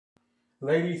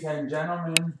Ladies and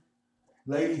gentlemen,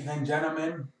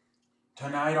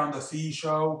 tonight on the C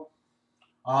show.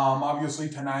 Obviously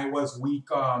tonight was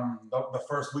the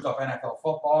first week of NFL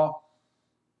football,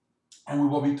 and we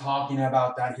will be talking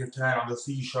about that here tonight on the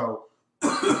C show.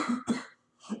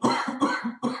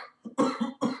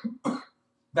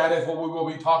 That is what we will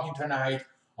be talking tonight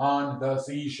on the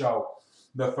C show,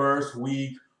 the first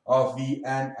week of the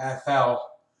NFL.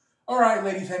 All right,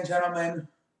 ladies and gentlemen,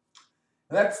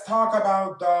 let's talk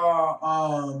about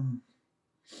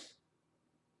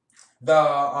the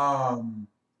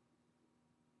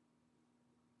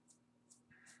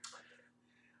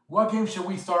what game should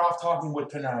we start off talking with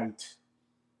tonight?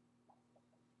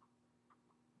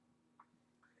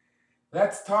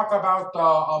 Let's talk about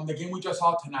the game we just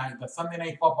saw tonight, the Sunday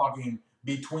night football game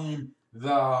between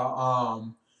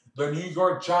the New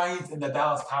York Giants and the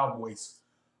Dallas Cowboys.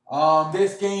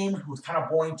 This game was kind of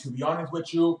boring, to be honest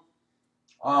with you.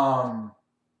 Dallas,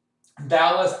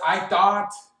 I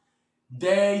thought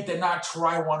they did not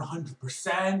try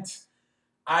 100%.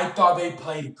 I thought they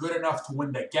played good enough to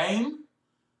win the game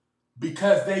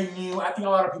because they knew. I think a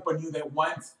lot of people knew that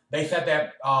once they said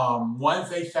that Beckham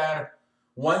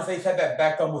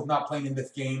was not playing in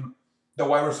this game, the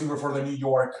wide receiver for the New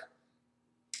York.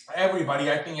 I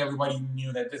think everybody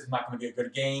knew that this was not going to be a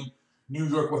good game. New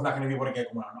York was not going to be able to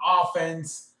get going on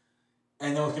offense,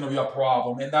 and there was going to be a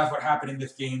problem. And that's what happened in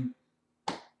this game.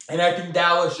 And I think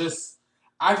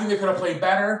I think they could have played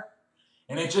better.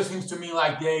 And it just seems to me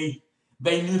like they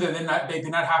knew that they did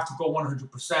not have to go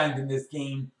 100% in this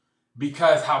game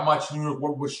because how much New York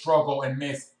would struggle and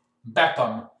miss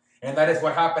Beckham. And that is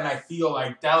what happened. I feel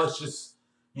like Dallas just,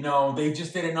 they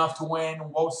just did enough to win.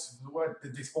 What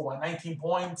did they score? 19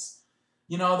 points?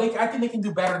 I think they can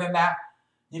do better than that.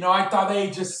 I thought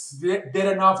they just did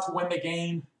enough to win the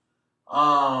game.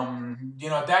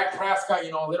 Dak Prescott,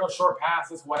 little short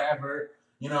passes, whatever.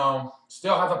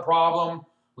 Still has a problem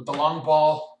with the long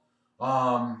ball.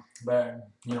 But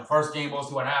first game, we'll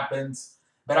see what happens.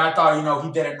 But I thought,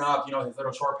 he did enough. His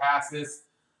little short passes.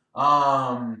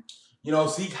 Ezekiel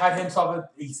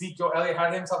Elliott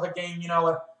had himself a game.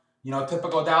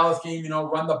 Typical Dallas game.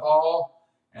 Run the ball.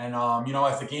 And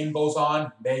as the game goes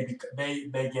on, they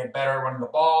get better running the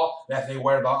ball. As they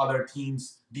wear the other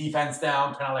team's defense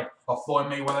down, kind of like a Floyd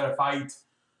Mayweather fight.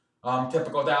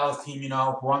 Typical Dallas team,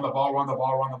 run the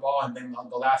ball, and then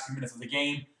the last few minutes of the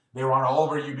game, they run all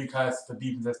over you because the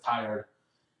defense is tired.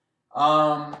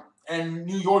 And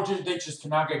New York, they just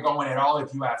cannot get going at all,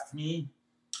 if you ask me.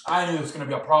 I knew it was going to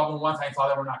be a problem. Once I saw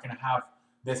that we're not going to have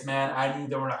this man, I knew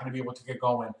they were not going to be able to get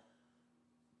going.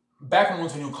 Beckham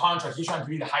wants a new contract. He's trying to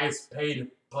be the highest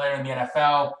paid player in the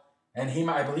NFL. And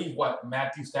I believe,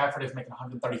 Matthew Stafford is making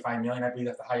 $135 million. I believe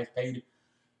that's the highest paid.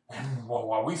 And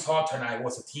what we saw tonight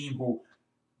was a team who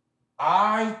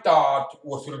I thought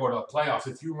was going to go to the playoffs.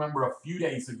 If you remember a few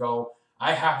days ago,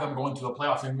 I have them going to the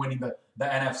playoffs and winning the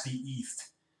NFC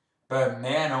East. But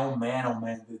man, oh man,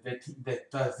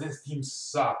 does this team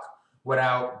suck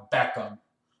without Beckham.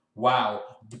 Wow.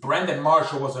 Brendan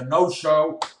Marshall was a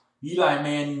no-show. Eli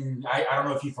Manning, I don't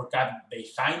know if he forgot they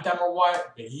signed him or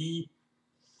what, but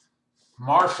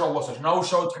Marshall was a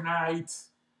no-show tonight.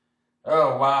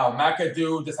 Oh, wow.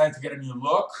 McAdoo decided to get a new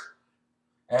look.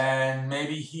 And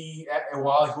maybe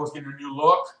while he was getting a new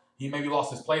look, he maybe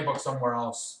lost his playbook somewhere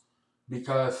else.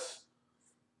 Because,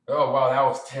 oh, wow, that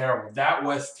was terrible. That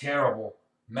was terrible.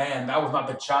 Man, that was not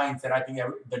the Giants that I think,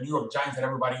 the New York Giants that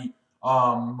everybody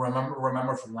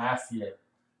remember from last year.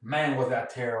 Man, was that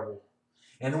terrible.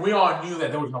 And we all knew that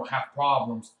there was no half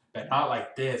problems, but not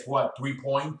like this. 3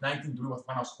 points? 19-3 was the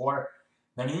final score.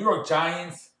 The New York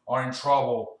Giants are in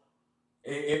trouble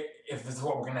if this is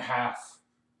what we're going to have.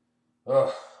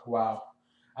 Ugh, wow.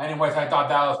 Anyways, I thought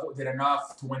Dallas did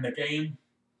enough to win the game,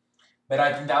 but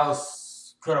I think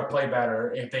Dallas could have played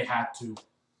better if they had to.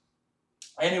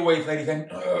 Anyways, ladies and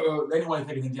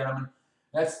gentlemen,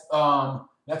 let's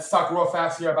talk real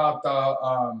fast here about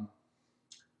the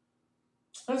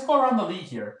Let's go around the league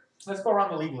here. Let's go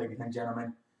around the league, ladies and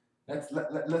gentlemen.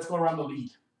 Let's go around the league.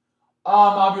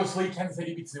 Obviously, Kansas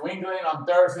City beats New England on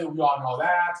Thursday. We all know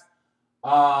that.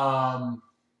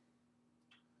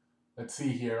 Let's see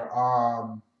here.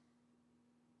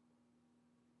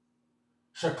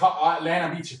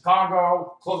 Atlanta beats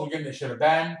Chicago. Closer game they should have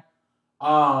been.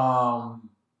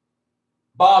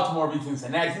 Baltimore beats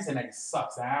Cincinnati. Cincinnati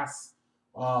sucks ass.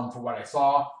 For what I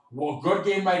saw. Well, good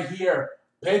game right here.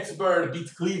 Pittsburgh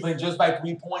beats Cleveland just by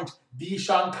 3 points.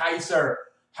 DeShone Kizer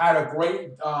had a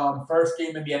great first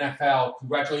game in the NFL.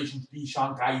 Congratulations,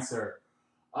 DeShone Kizer.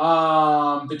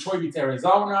 Detroit beats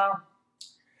Arizona.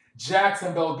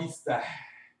 Jacksonville beats the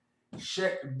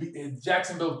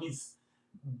Jacksonville beats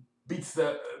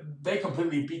the. They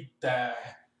completely beat the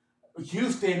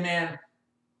Houston, man.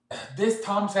 This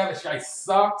Tom Savage guy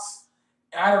sucks.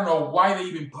 I don't know why they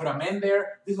even put him in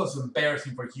there. This was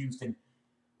embarrassing for Houston.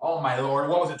 Oh my lord,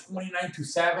 what was it,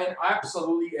 29-7?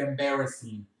 Absolutely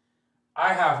embarrassing.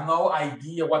 I have no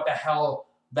idea what the hell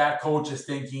that coach is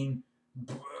thinking.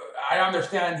 I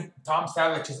understand Tom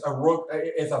Savage is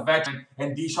a veteran,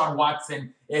 and Deshaun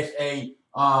Watson is a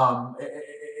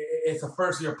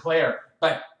first year player.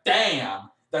 But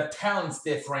damn, the talent's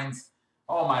difference.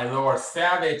 Oh my lord,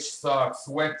 Savage sucks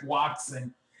with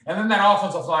Watson. And then that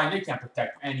offensive line, they can't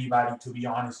protect anybody, to be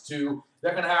honest, too.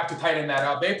 They're going to have to tighten that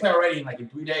up. They play already in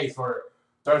 3 days for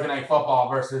Thursday Night Football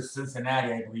versus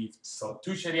Cincinnati, I believe. So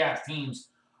 2 shitty-ass teams.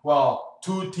 Well,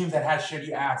 2 teams that had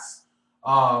shitty-ass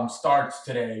starts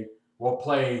today will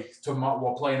play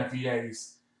in a few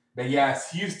days. But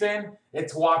yes, Houston,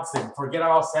 it's Watson. Forget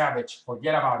about Savage.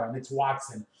 Forget about him. It's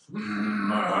Watson.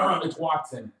 It's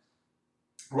Watson.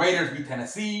 Raiders beat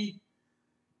Tennessee.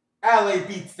 LA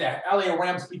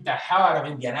Rams beat the hell out of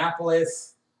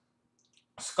Indianapolis.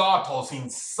 Scott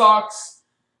Tolzien sucks.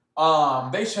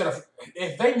 They should have,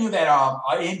 if they knew that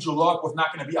Andrew Luck was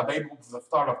not going to be available for the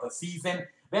start of the season,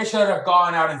 they should have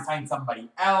gone out and signed somebody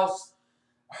else.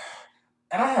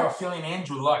 And I have a feeling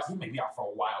Andrew Luck, he may be out for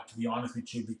a while, to be honest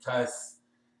with you, because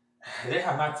they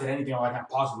have not said anything about him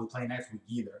possibly playing next week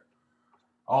either.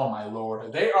 Oh, my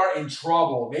Lord. They are in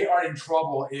trouble. They are in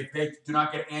trouble if they do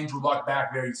not get Andrew Luck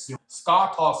back very soon.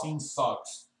 Scott Tolzien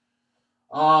sucks.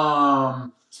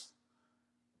 What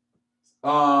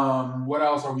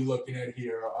else are we looking at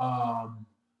here?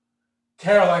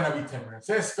 Carolina beat San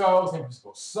Francisco. San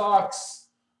Francisco sucks.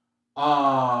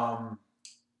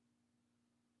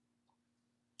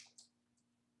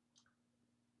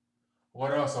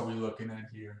 What else are we looking at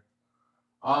here?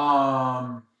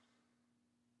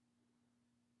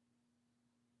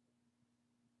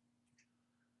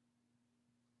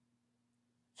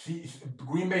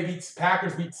 Green Bay beats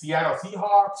Packers beat Seattle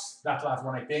Seahawks. That's the last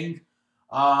one, I think.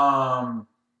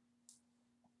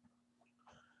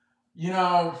 You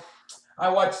know, I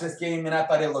watched this game and I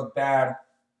thought it looked bad.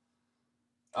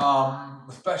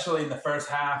 Especially in the first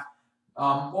half.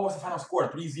 What was the final score?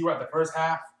 3-0 at the first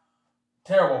half.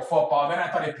 Terrible football. Then I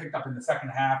thought it picked up in the second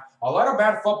half. A lot of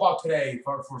bad football today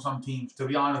for some teams, to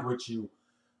be honest with you.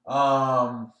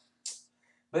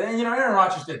 But then, Aaron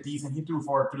Rodgers did decent. He threw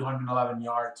for 311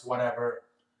 yards, whatever.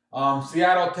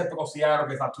 Typical Seattle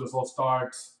gets out to a slow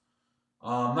start.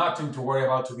 Nothing to worry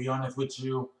about, to be honest with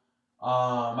you.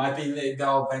 I think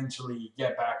they'll eventually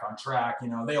get back on track.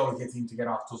 They always seem to get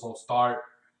off to a slow start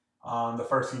the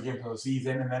first few games of the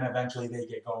season, and then eventually they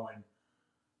get going.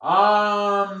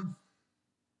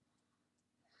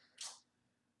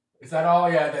 Is that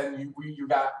all? Yeah, then you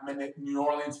got New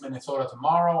Orleans, Minnesota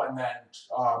tomorrow, and then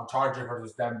Chargers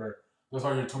versus Denver. Those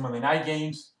are your 2 Monday night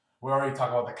games. We already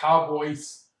talked about the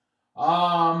Cowboys.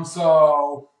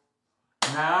 So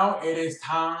now it is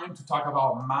time to talk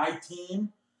about my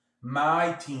team.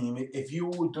 My team. If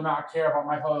you do not care about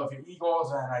my Philadelphia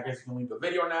Eagles, then I guess you can leave the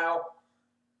video now.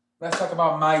 Let's talk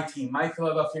about my team, my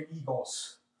Philadelphia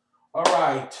Eagles. All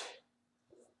right.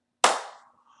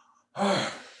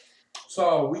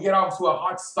 So we get off to a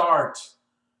hot start,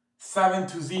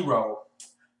 7-0.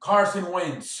 Carson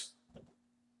wins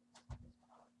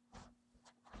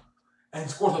and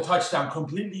scores a touchdown.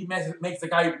 Completely makes the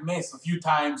guy miss a few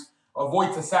times,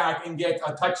 avoids a sack, and gets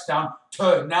a touchdown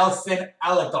to Nelson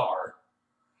Aguilar.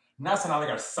 Nelson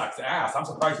Aguilar sucks ass. I'm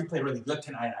surprised he played really good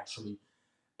tonight, actually.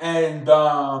 And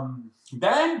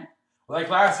then, like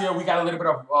last year, we got a little bit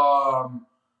of,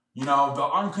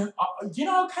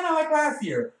 kind of like last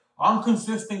year.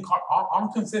 Inconsistent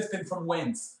from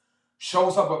wins.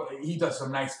 Shows up, he does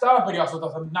some nice stuff, but he also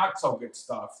does some not so good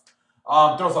stuff.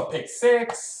 Throws a pick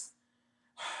 6.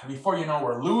 Before you know,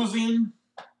 we're losing.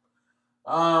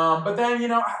 But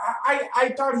then,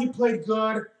 I thought he played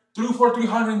good. Threw for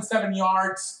 307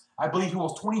 yards. I believe he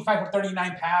was 25 for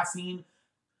 39 passing.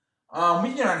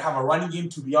 We didn't have a running game,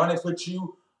 to be honest with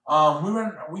you.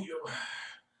 Garrett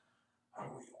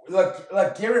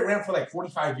ran for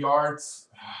 45 yards.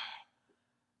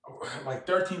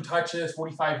 13 touches,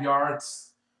 45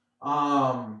 yards.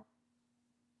 Oh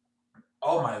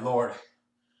my Lord.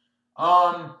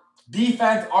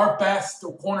 Defense, our best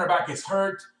cornerback is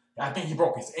hurt. I think he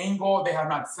broke his ankle. They have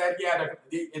not said yet.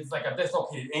 It's like a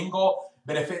dislocated ankle.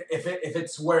 But if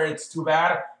it's where it's too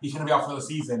bad, he's gonna be out for the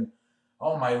season.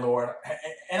 Oh my Lord.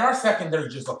 And our secondary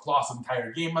just looked lost the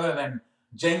entire game. Other than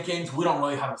Jenkins, we don't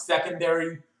really have a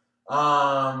secondary.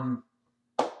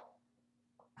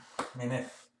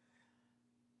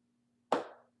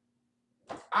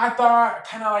 I thought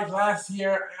kind of like last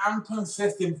year,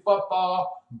 inconsistent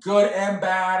football, good and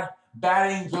bad,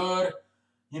 bad and good.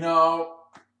 You know,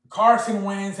 Carson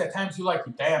wins. At times you're like,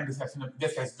 damn, this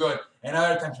guy's good. And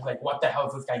other times you're like, what the hell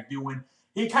is this guy doing?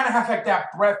 He kind of has like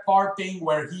that Brett Favre thing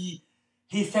where he's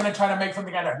kind of trying to make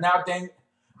something out of nothing.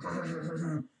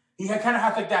 He kind of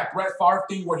has like that Brett Favre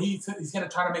thing where he's going to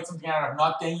try to make something out of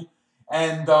nothing.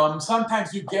 And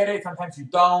sometimes you get it, sometimes you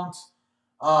don't.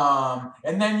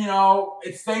 And then, you know,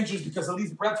 it's dangerous because at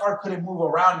least Brett Favre couldn't move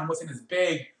around and wasn't as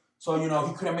big. So, you know,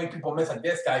 he couldn't make people miss like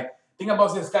this guy. Thing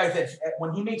about this guy is that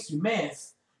when he makes you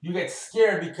miss, you get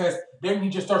scared because then he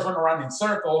just starts running around in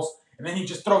circles and then he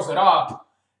just throws it up.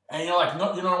 And you're like,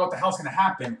 no, you don't know what the hell's going to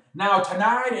happen. Now,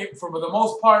 tonight, for the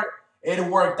most part, it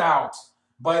worked out.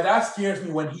 But that scares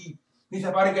me when he's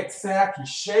about to get sacked, he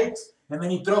shakes, and then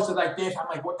he throws it like this. I'm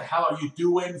like, what the hell are you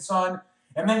doing, son?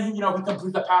 And then, he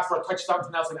completes the pass for a touchdown to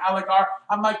Nelson Aguilar.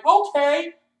 I'm like,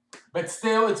 okay. But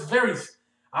still, it's very...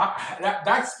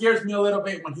 that scares me a little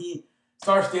bit when he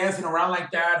starts dancing around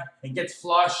like that and gets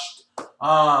flushed.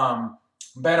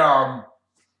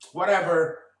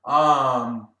 Whatever.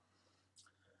 I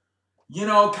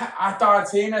thought,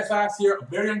 saying that last year, a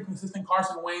very inconsistent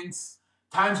Carson Wentz.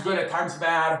 Times good, at times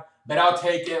bad. But I'll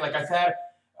take it. Like I said,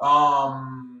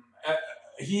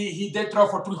 he did throw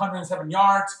for 307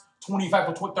 yards,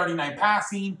 25 for 39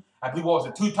 passing. I believe what was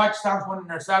it, 2 touchdowns, 1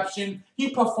 interception. He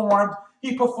performed.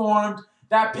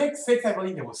 That pick 6, I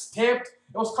believe it was tipped.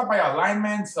 It was caught by a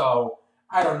lineman, so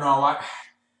I don't know.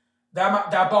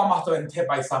 That ball must have been tipped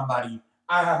by somebody.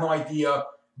 I have no idea.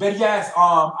 But yes,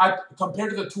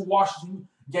 compared to the 2 Washington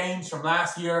games from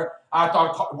last year, I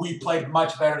thought we played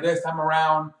much better this time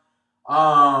around.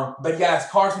 But yes,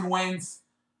 Carson Wentz,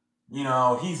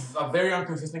 he's a very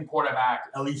inconsistent quarterback,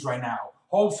 at least right now.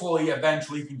 Hopefully,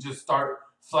 eventually, he can just start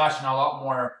flashing a lot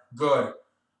more good.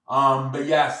 But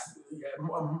yes,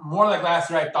 more like last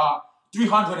year, I thought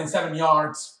 307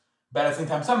 yards, but at the same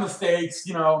time, some mistakes,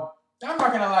 I'm not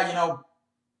going to lie,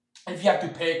 if you have to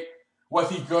pick, was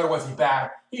he good or was he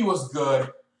bad? He was good,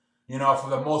 for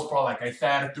the most part, like I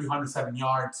said, 307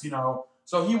 yards,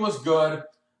 so he was good.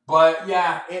 But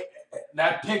yeah,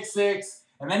 that pick 6,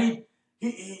 and then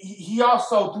he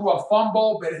also threw a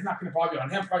fumble, but it's not going to probably be on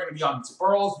him, probably going to be on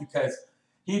Sproles because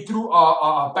he threw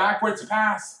a backwards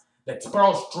pass that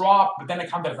Sproles dropped, but then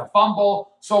it counted as a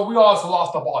fumble. So we also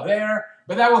lost the ball there.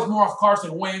 But that was more of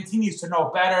Carson Wentz. He needs to know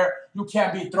better. You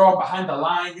can't be thrown behind the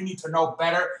line. You need to know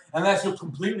better unless you're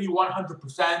completely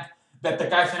 100% that the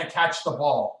guy's going to catch the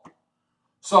ball.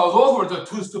 So those were the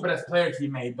 2 stupidest players he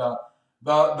made.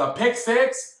 The pick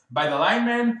 6 by the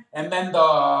lineman, and then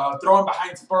the throwing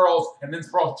behind Sproles, and then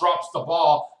Sproles drops the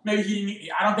ball. Maybe he didn't.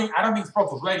 I don't think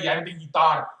Sproles was ready. I don't think he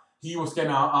thought he was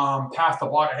gonna pass the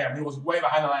ball to him. He was way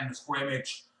behind the line of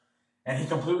scrimmage, and he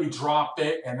completely dropped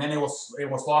it. And then it was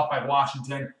lost by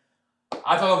Washington.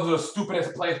 I thought it was the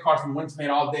stupidest play Carson Wentz made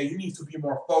all day. He needs to be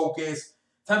more focused.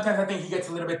 Sometimes I think he gets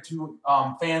a little bit too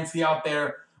fancy out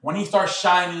there. When he starts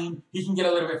shining, he can get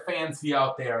a little bit fancy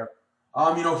out there.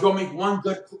 He'll make one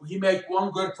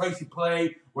good crazy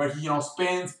play where he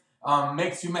spins,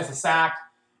 makes you miss a sack,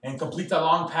 and completes a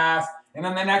long pass. And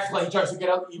then the next play, he tries to get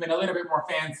even a little bit more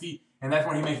fancy, and that's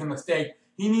when he makes a mistake.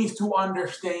 He needs to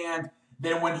understand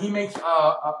that when he makes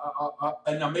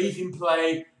an amazing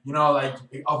play, like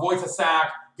avoids a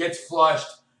sack, gets flushed,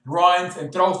 runs,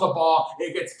 and throws the ball,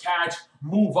 it gets catch,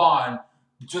 move on.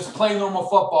 Just play normal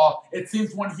football. It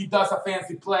seems when he does a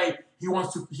fancy play,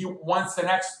 once the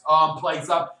next play's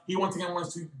up, he once again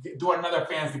wants to do another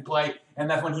fancy play, and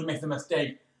that's when he makes a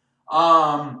mistake.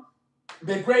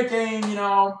 The great game,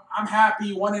 I'm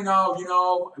happy,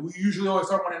 1-0, we usually always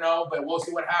start 1-0, but we'll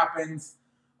see what happens.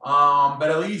 But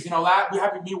at least, we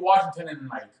haven't beat Washington in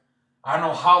I don't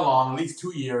know how long, at least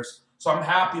 2 years. So I'm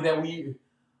happy that we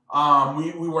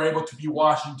were able to beat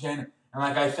Washington, and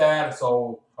like I said,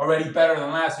 so already better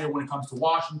than last year when it comes to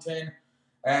Washington.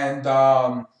 And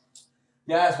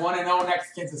yes, 1-0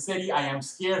 next Kansas City. I am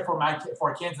scared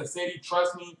for Kansas City.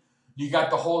 Trust me, you got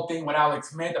the whole thing with Alex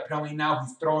Smith. Apparently now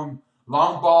he's throwing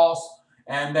long balls.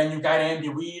 And then you got Andy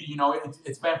Reid.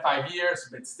 It's been 5 years,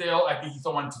 but still, I think he's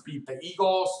the one to beat the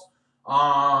Eagles.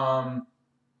 Carson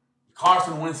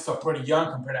Wentz is still pretty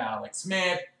young compared to Alex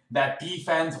Smith. That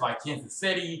defense by Kansas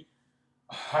City,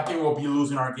 I think we'll be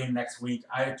losing our game next week.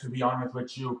 To be honest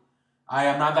with you, I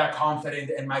am not that confident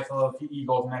in my Philadelphia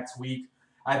Eagles next week.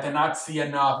 I did not see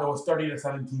enough. It was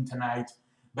 30-17 tonight,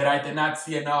 but I did not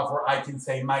see enough where I can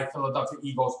say my Philadelphia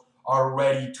Eagles are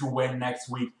ready to win next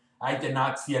week. I did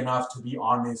not see enough, to be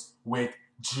honest with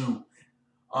you.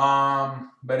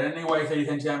 But anyways, ladies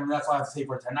and gentlemen, that's all I have to say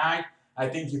for tonight. I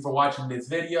thank you for watching this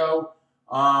video.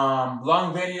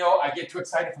 Long video. I get too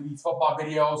excited for these football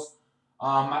videos.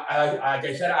 Like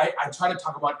I said, I try to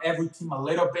talk about every team a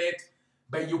little bit,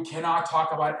 but you cannot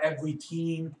talk about every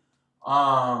team.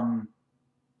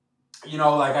 You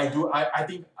know, like I do. I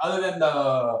think other than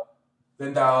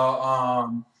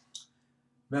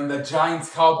the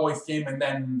Giants Cowboys game and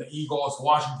then the Eagles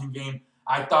Washington game,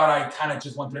 I thought I kind of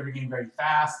just went through every game very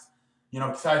fast. You know,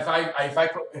 because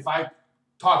if I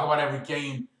talk about every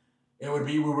game, it would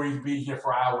be we would be here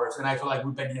for hours, and I feel like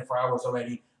we've been here for hours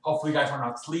already. Hopefully, you guys are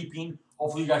not sleeping.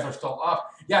 Hopefully, you guys are still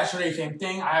up. Yesterday, same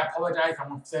thing. I apologize. I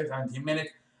went 17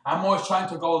 minutes. I'm always trying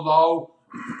to go low.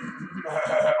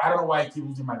 I don't know why I keep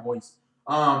losing my voice.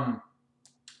 But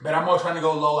I'm always trying to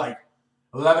go low, like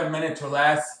 11 minutes or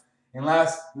less. And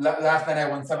last night I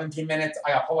went 17 minutes.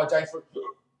 I apologize for.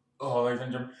 Oh, ladies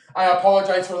and gentlemen, I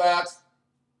apologize for that.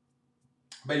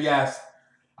 But yes,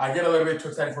 I get a little bit too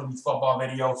excited for these football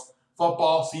videos.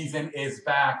 Football season is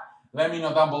back. Let me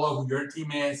know down below who your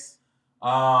team is.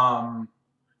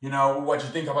 You know, what you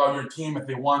think about your team, if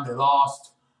they won, they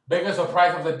lost. Biggest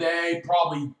surprise of the day,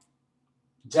 probably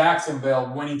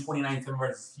Jacksonville winning 29-7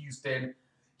 versus Houston.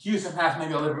 Houston has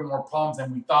maybe a little bit more problems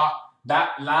than we thought.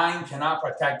 That line cannot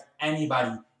protect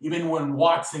anybody. Even when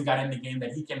Watson got in the game,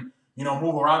 that he can, you know,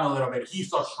 move around a little bit, he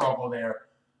still struggled there.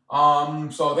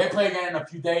 So they play again in a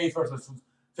few days versus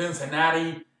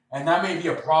Cincinnati, and that may be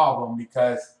a problem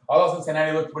because although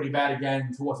Cincinnati looked pretty bad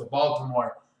again towards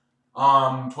Baltimore,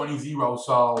 20-0.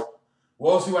 So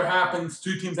we'll see what happens.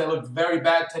 Two teams that looked very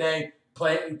bad today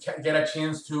get a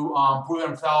chance to prove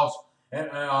themselves in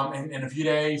a few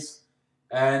days.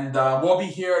 And we'll be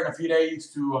here in a few days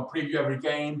to preview every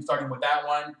game, starting with that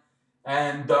one.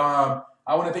 And I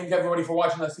want to thank everybody for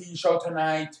watching the CE show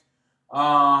tonight.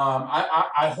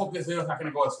 I hope this video is not going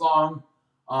to go as long.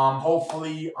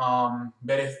 Hopefully,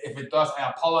 but if it does, I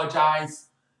apologize.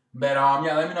 But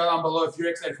yeah, let me know down below if you're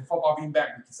excited for football being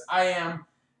back, because I am.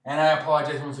 And I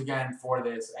apologize once again for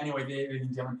this. Anyway, ladies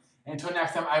and gentlemen, until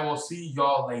next time, I will see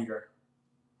y'all later.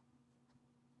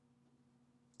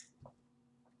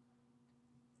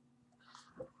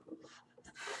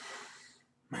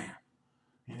 Man,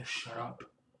 I need to shut up.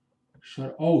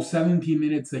 Oh, 17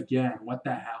 minutes again. What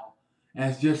the hell? And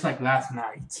it's just like last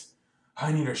night.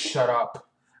 I need to shut up.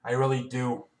 I really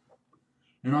do.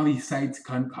 And all these sites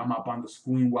can come up on the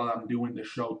screen while I'm doing the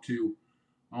show too.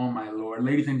 Oh my lord.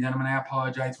 Ladies and gentlemen, I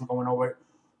apologize for going over it.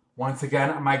 Once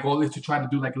again, my goal is to try to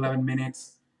do like 11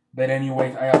 minutes. But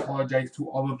anyways, I apologize to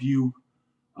all of you.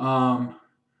 I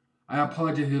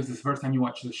apologize if this is the first time you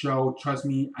watch the show. Trust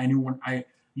me, I knew when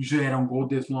usually I don't go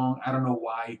this long. I don't know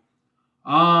why.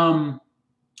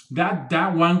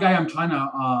 That one guy I'm trying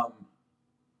to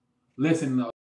listen though.